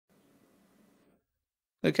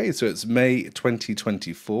Okay, so it's May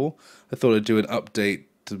 2024. I thought I'd do an update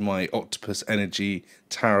to my Octopus Energy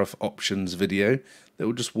tariff options video that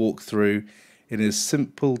will just walk through in as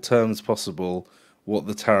simple terms possible what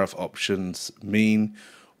the tariff options mean,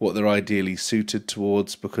 what they're ideally suited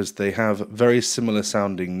towards, because they have very similar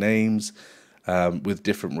sounding names with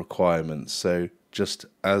different requirements. So just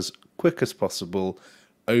as quick as possible,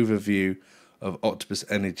 overview of Octopus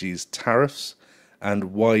Energy's tariffs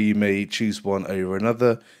and why you may choose one over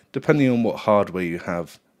another depending on what hardware you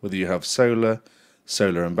have, whether you have solar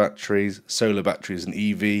and batteries, solar batteries and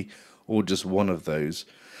EV, or just one of those.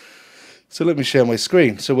 So let me share my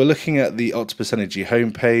screen. So we're looking at the Octopus Energy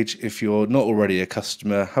homepage. If you're not already a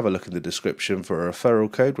customer, have a look in the description for a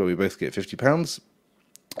referral code where we both get £50.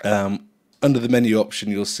 Under the menu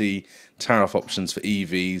option, you'll see tariff options for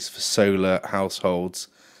EVs, for solar, households,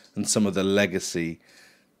 and some of the legacy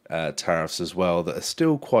tariffs as well that are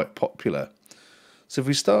still quite popular. So if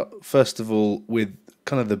we start first of all with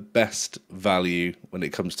kind of the best value when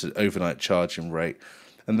it comes to overnight charging rate,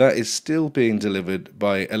 and that is still being delivered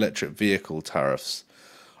by electric vehicle tariffs.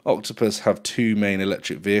 Octopus have two main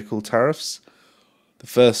electric vehicle tariffs. The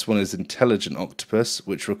first one is Intelligent Octopus,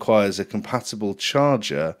 which requires a compatible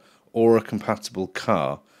charger or a compatible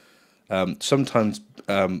car. Sometimes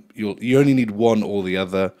you only need one or the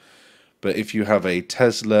other, but if you have a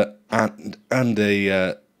Tesla and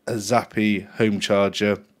a Zappi home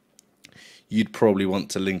charger, you'd probably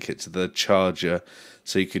want to link it to the charger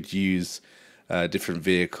so you could use different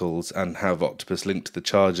vehicles and have Octopus linked to the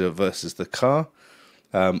charger versus the car.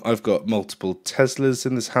 I've got multiple Teslas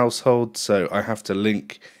in this household, so I have to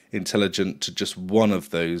link Intelligent to just one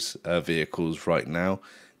of those vehicles right now.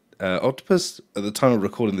 Octopus, at the time of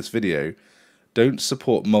recording this video, don't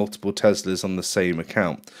support multiple Teslas on the same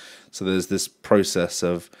account. So there's this process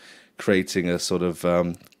of creating a sort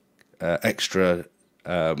of extra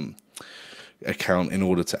account in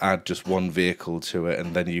order to add just one vehicle to it,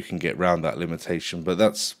 and then you can get around that limitation. But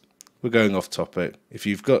we're going off topic. If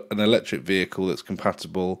you've got an electric vehicle that's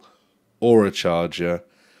compatible or a charger,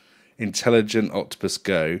 Intelligent Octopus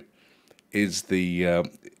Go is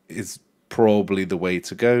probably the way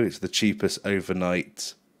to go. It's the cheapest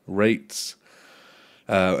overnight rates.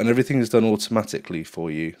 And everything is done automatically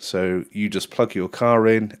for you. So you just plug your car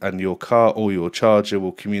in, and your car or your charger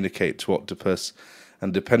will communicate to Octopus.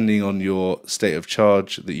 And depending on your state of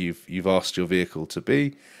charge that you've asked your vehicle to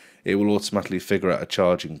be, it will automatically figure out a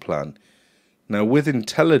charging plan. Now, with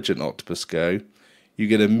Intelligent Octopus Go, you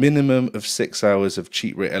get a minimum of 6 hours of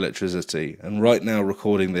cheap rate electricity. And right now,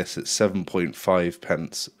 recording this, it's 7.5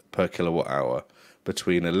 pence per kilowatt hour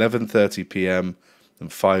between 11:30 p.m. and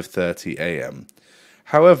 5:30 a.m.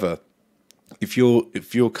 However, if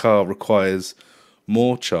your car requires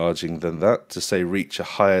more charging than that to, say, reach a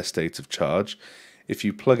higher state of charge, if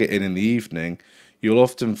you plug it in the evening, you'll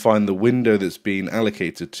often find the window that's been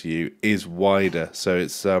allocated to you is wider. So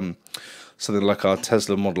it's something like our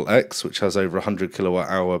Tesla Model X, which has over 100 kilowatt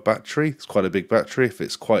hour battery. It's quite a big battery. If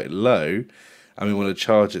it's quite low and we want to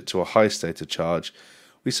charge it to a high state of charge,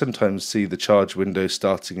 we sometimes see the charge window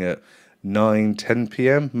starting at 9-10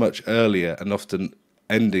 p.m, much earlier, and often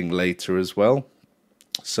ending later as well.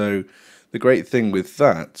 So the great thing with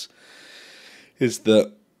that is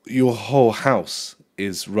that your whole house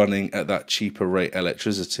is running at that cheaper rate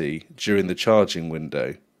electricity during the charging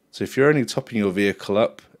window. So if you're only topping your vehicle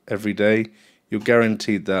up every day, you're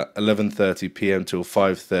guaranteed that 11:30 p.m. till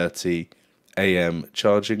 5:30 a.m.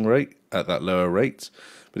 charging rate at that lower rate.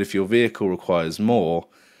 But if your vehicle requires more,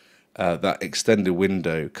 that extended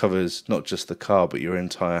window covers not just the car but your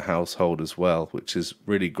entire household as well, which is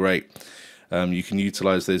really great. You can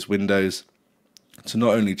utilize those windows to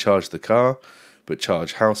not only charge the car but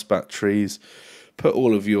charge house batteries, put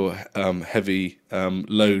all of your heavy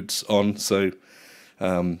loads on, so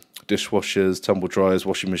dishwashers, tumble dryers,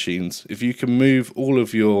 washing machines. If you can move all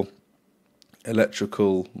of your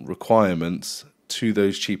electrical requirements to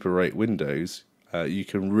those cheaper rate windows, you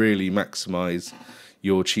can really maximize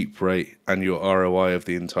your cheap rate and your ROI of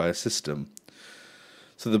the entire system.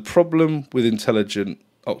 So the problem with Intelligent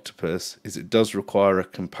Octopus is it does require a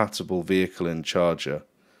compatible vehicle and charger.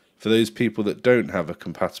 For those people that don't have a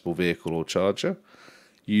compatible vehicle or charger,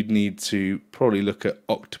 you'd need to probably look at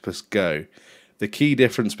Octopus Go. The key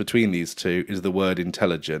difference between these two is the word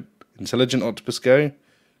intelligent. Intelligent Octopus Go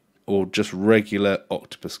or just regular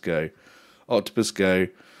Octopus Go. Octopus Go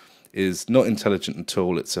is not intelligent at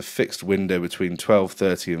all. It's a fixed window between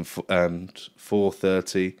 12:30 and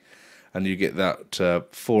 4:30, and you get that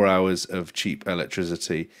 4 hours of cheap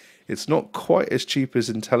electricity. It's not quite as cheap as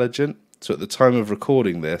intelligent, so at the time of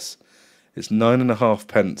recording this, it's 9.5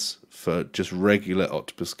 pence for just regular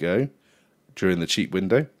Octopus Go during the cheap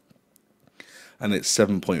window, and it's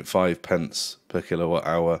 7.5 pence per kilowatt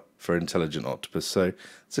hour for intelligent Octopus. So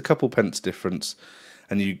it's a couple pence difference,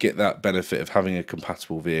 and you get that benefit of having a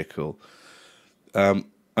compatible vehicle. I'm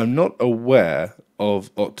not aware of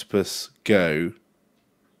Octopus Go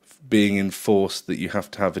being enforced that you have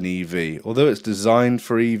to have an EV. Although it's designed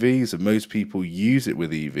for EVs and most people use it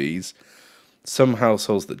with EVs, some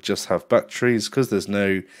households that just have batteries, because there's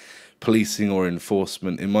no policing or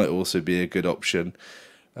enforcement, it might also be a good option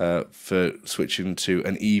for switching to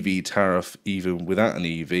an EV tariff even without an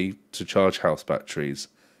EV to charge house batteries.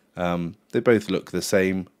 They both look the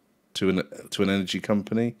same to an energy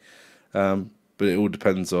company, but it all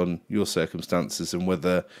depends on your circumstances and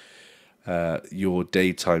whether your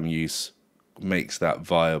daytime use makes that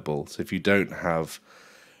viable. So if you don't have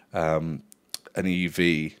an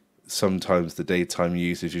EV, sometimes the daytime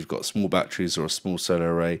use, if you've got small batteries or a small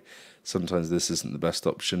solar array, sometimes this isn't the best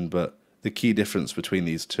option. But the key difference between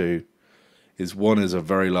these two is one is a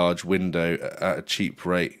very large window at a cheap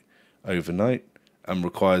rate overnight and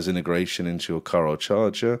requires integration into your car or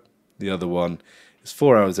charger. The other one is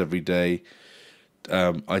 4 hours every day,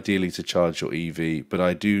 ideally to charge your EV. But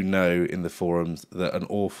I do know in the forums that an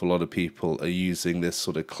awful lot of people are using this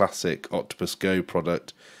sort of classic Octopus Go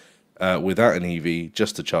product without an EV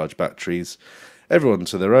just to charge batteries. Everyone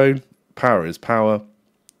to their own. Power is power,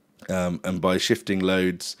 and by shifting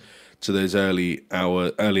loads to those early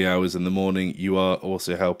hours in the morning, you are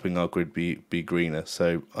also helping our grid be greener.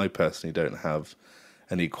 So I personally don't have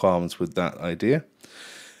any qualms with that idea.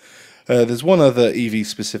 There's one other EV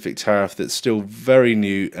specific tariff that's still very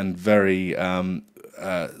new and very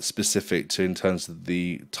specific to in terms of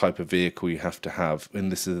the type of vehicle you have to have,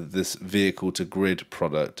 and this is this vehicle to grid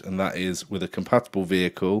product, and that is with a compatible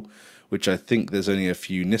vehicle, which I think there's only a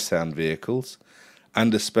few Nissan vehicles,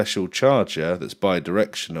 and a special charger that's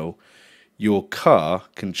bi-directional. Your car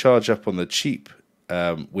can charge up on the cheap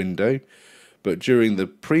window, but during the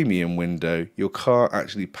premium window, your car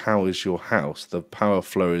actually powers your house. The power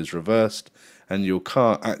flow is reversed, and your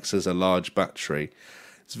car acts as a large battery.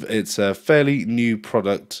 It's a fairly new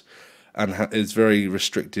product and is very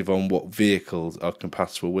restrictive on what vehicles are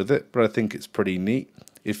compatible with it, but I think it's pretty neat.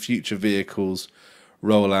 If future vehicles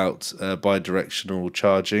roll out bi-directional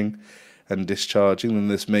charging and discharging, then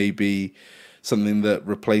this may be something that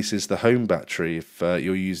replaces the home battery if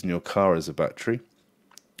you're using your car as a battery.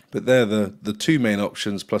 But they're the two main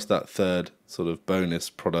options, plus that third sort of bonus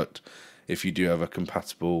product if you do have a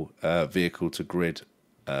compatible vehicle to grid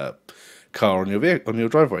car on your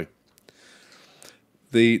driveway.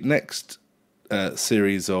 The next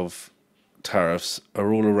series of tariffs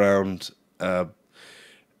are all around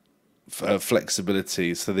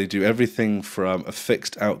flexibility. So they do everything from a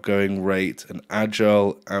fixed outgoing rate, an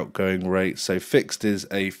agile outgoing rate. So fixed is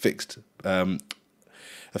a fixed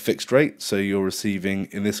rate. So you're receiving,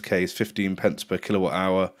 in this case, 15 pence per kilowatt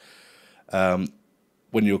hour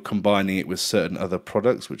when you're combining it with certain other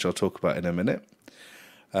products, which I'll talk about in a minute.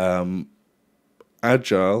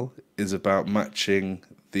 Agile is about matching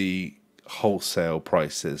the wholesale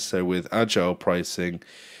prices. So with agile pricing,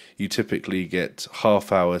 you typically get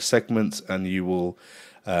half-hour segments, and you will,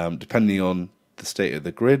 depending on the state of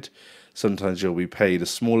the grid, sometimes you'll be paid a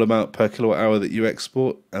small amount per kilowatt hour that you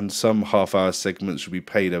export, and some half-hour segments will be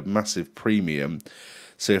paid a massive premium.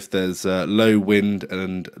 So if there's low wind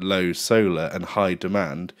and low solar and high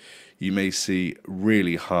demand, you may see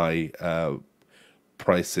really high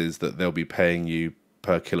prices that they'll be paying you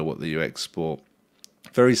per kilowatt that you export.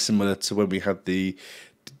 Very similar to when we had the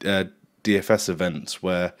DFS events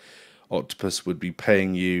where Octopus would be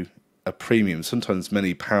paying you a premium, sometimes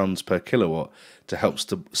many pounds per kilowatt, to help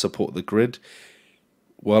support the grid.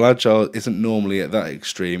 While Agile isn't normally at that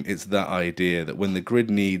extreme, it's that idea that when the grid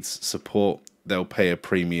needs support, they'll pay a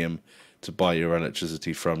premium to buy your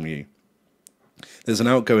electricity from you. There's an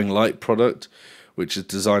outgoing light product which is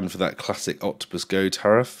designed for that classic Octopus Go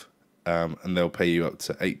tariff, and they'll pay you up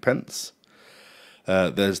to 8 pence.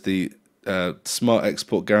 There's the Smart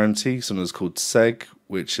Export Guarantee, sometimes called SEG,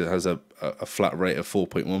 which has a flat rate of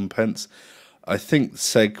 4.1 pence. I think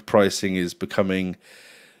SEG pricing is becoming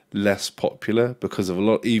less popular because of a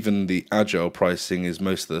lot, even the Agile pricing is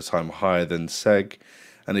most of the time higher than SEG.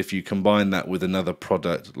 And if you combine that with another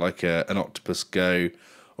product like an Octopus Go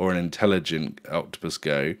or an intelligent Octopus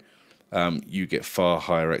Go, you get far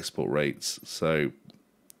higher export rates. So,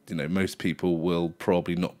 you know, most people will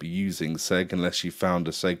probably not be using SEG unless you found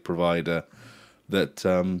a SEG provider that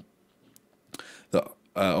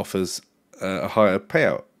offers a higher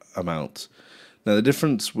payout amount. Now, the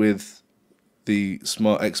difference with the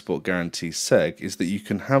Smart Export Guarantee seg is that you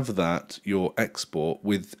can have that, your export,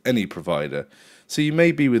 with any provider. So you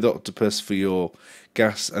may be with Octopus for your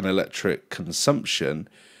gas and electric consumption,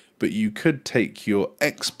 but you could take your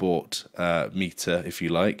export meter, if you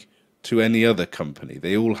like, to any other company.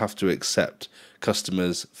 They all have to accept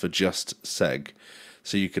customers for just seg.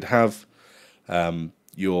 So you could have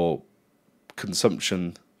your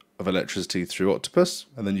consumption of electricity through Octopus,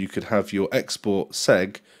 and then you could have your export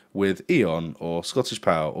seg with E.ON or Scottish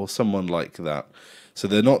Power or someone like that. So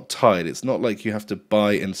they're not tied. It's not like you have to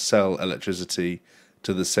buy and sell electricity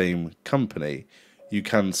to the same company. You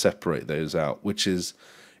can separate those out, which is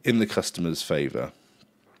in the customer's favour.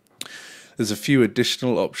 There's a few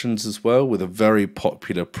additional options as well with a very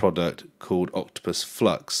popular product called Octopus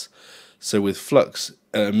Flux. So with Flux,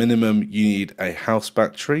 at a minimum, you need a house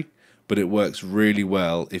battery, but it works really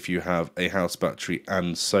well if you have a house battery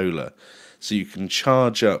and solar. So you can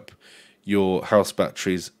charge up your house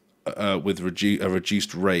batteries with a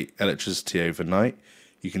reduced rate electricity overnight.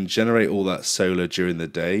 You can generate all that solar during the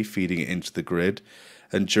day, feeding it into the grid,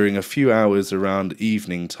 and during a few hours around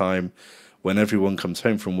evening time, when everyone comes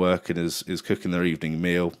home from work and is cooking their evening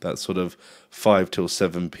meal, that sort of 5 till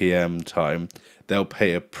 7 p.m. time, they'll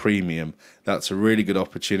pay a premium. That's a really good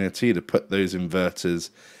opportunity to put those inverters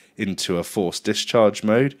into a forced discharge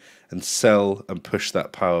mode and sell and push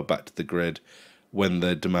that power back to the grid. When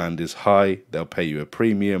the demand is high, they'll pay you a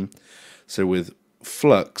premium. So with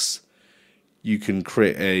Flux, you can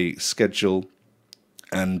create a schedule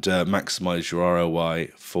and maximize your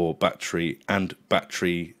ROI for battery and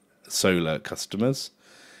battery solar customers.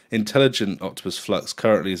 Intelligent Octopus Flux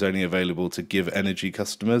currently is only available to give energy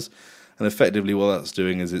customers, and effectively what that's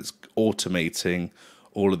doing is it's automating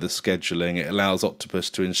all of the scheduling. It allows Octopus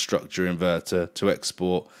to instruct your inverter to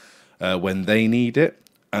export when they need it,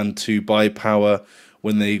 and to buy power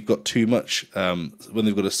when they've got too much, when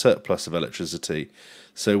they've got a surplus of electricity.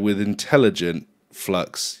 So with Intelligent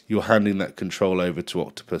Flux, you're handing that control over to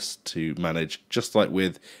Octopus to manage, just like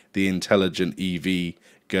with the Intelligent EV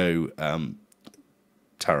Go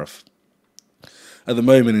tariff. At the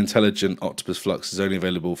moment, Intelligent Octopus Flux is only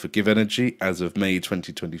available for Give Energy as of May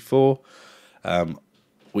 2024.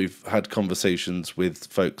 We've had conversations with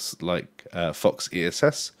folks like Fox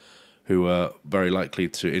ESS, who are very likely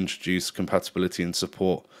to introduce compatibility and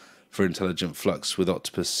support for Intelligent Flux with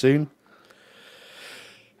Octopus soon.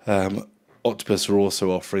 Octopus are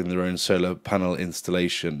also offering their own solar panel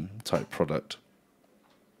installation type product.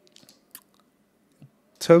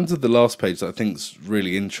 In terms of the last page that I think is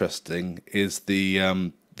really interesting is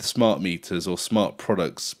the smart meters or smart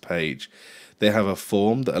products page. They have a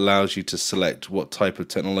form that allows you to select what type of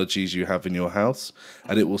technologies you have in your house,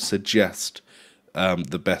 and it will suggest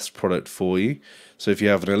the best product for you. So if you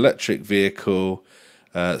have an electric vehicle,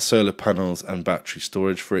 solar panels and battery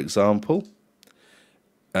storage, for example,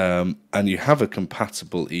 and you have a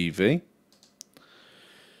compatible EV,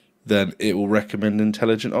 then it will recommend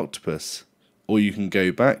Intelligent Octopus. Or you can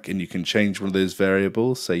go back and you can change one of those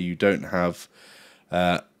variables. Say you don't have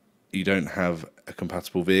a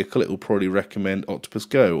compatible vehicle, it will probably recommend Octopus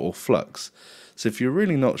Go or Flux. So if you're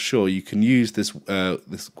really not sure, you can use this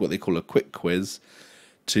what they call a quick quiz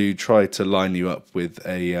to try to line you up with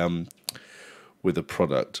a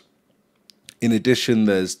product. In addition,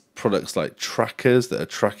 there's products like Trackers that are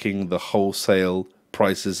tracking the wholesale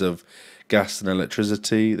prices of gas and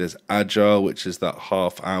electricity. There's Agile, which is that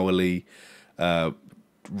half-hourly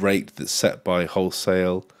rate that's set by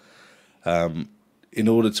wholesale. In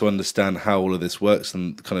order to understand how all of this works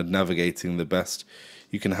and kind of navigating the best,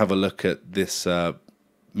 you can have a look at this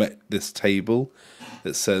this table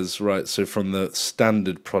that says, right, so from the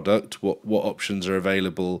standard product, what options are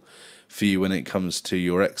available for you when it comes to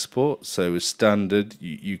your export. So with standard,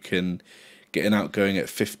 you can get an outgoing at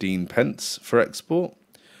 15 pence for export,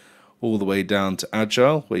 all the way down to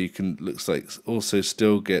Agile, where you can, looks like, also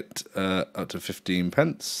still get up to 15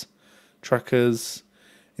 pence. Trackers,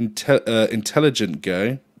 Intelligent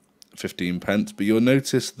Go, 15 pence, but you'll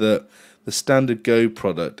notice that the standard Go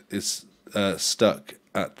product is stuck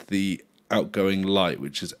at the outgoing light,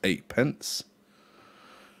 which is 8 pence.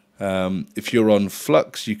 If you're on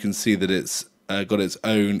Flux, you can see that it's got its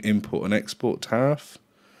own import and export tariff.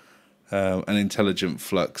 And Intelligent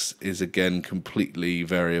Flux is again completely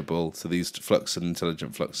variable. So these Flux and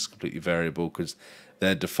Intelligent Flux is completely variable because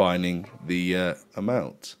they're defining the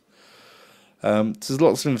amount. So there's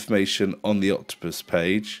lots of information on the Octopus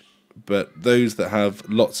page, but those that have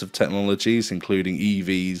lots of technologies, including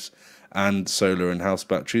EVs and solar and house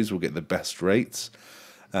batteries, will get the best rates.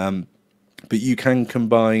 But you can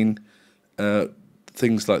combine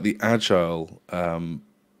things like the Agile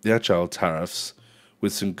the Agile tariffs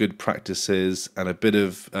with some good practices and a bit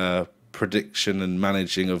of prediction and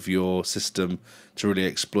managing of your system to really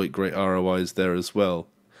exploit great ROIs there as well.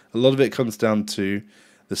 A lot of it comes down to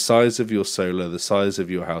the size of your solar, the size of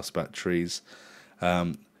your house batteries,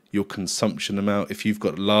 your consumption amount. If you've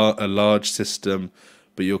got a large system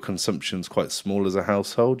but your consumption's quite small as a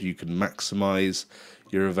household, you can maximize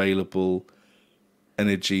your available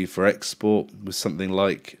energy for export with something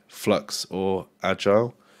like Flux or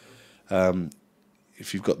Agile.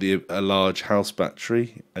 If you've got a large house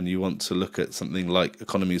battery and you want to look at something like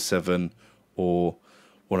Economy 7 or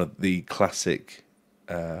one of the classic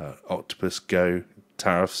Octopus Go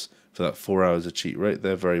tariffs for that 4 hours of cheat rate,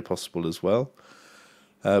 they're very possible as well.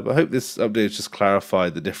 But I hope this update has just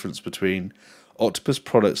clarified the difference between Octopus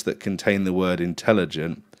products that contain the word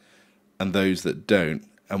intelligent and those that don't,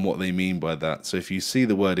 and what they mean by that. So if you see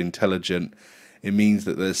the word intelligent, it means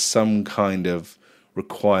that there's some kind of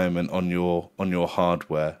requirement on your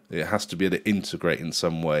hardware. It has to be able to integrate in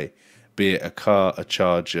some way, be it a car, a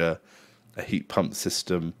charger, a heat pump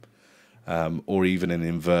system, or even an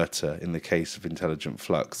inverter in the case of intelligent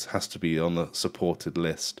flux. Has to be on the supported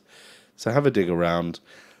list. So have a dig around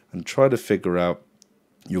and try to figure out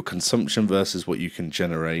your consumption versus what you can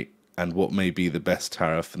generate and what may be the best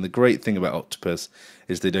tariff. And the great thing about Octopus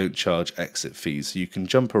is they don't charge exit fees, so you can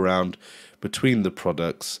jump around between the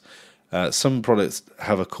products. Some products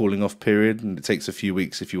have a cooling off period and it takes a few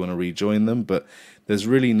weeks if you want to rejoin them, but there's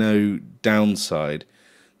really no downside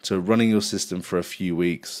to running your system for a few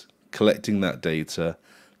weeks, collecting that data,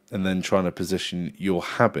 and then trying to position your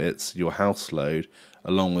habits, your house load,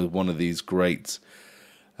 along with one of these great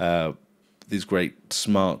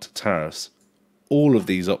smart tariffs. All of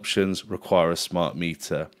these options require a smart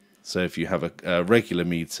meter. So if you have a regular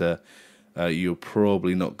meter, you're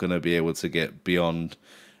probably not going to be able to get beyond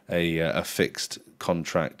a fixed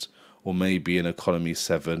contract, or maybe an Economy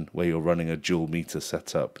 7 where you're running a dual meter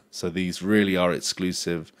setup. So these really are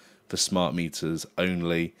exclusive for smart meters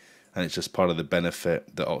only, and it's just part of the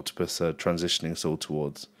benefit that Octopus are transitioning us all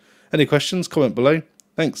towards. Any questions? Comment below.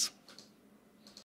 Thanks.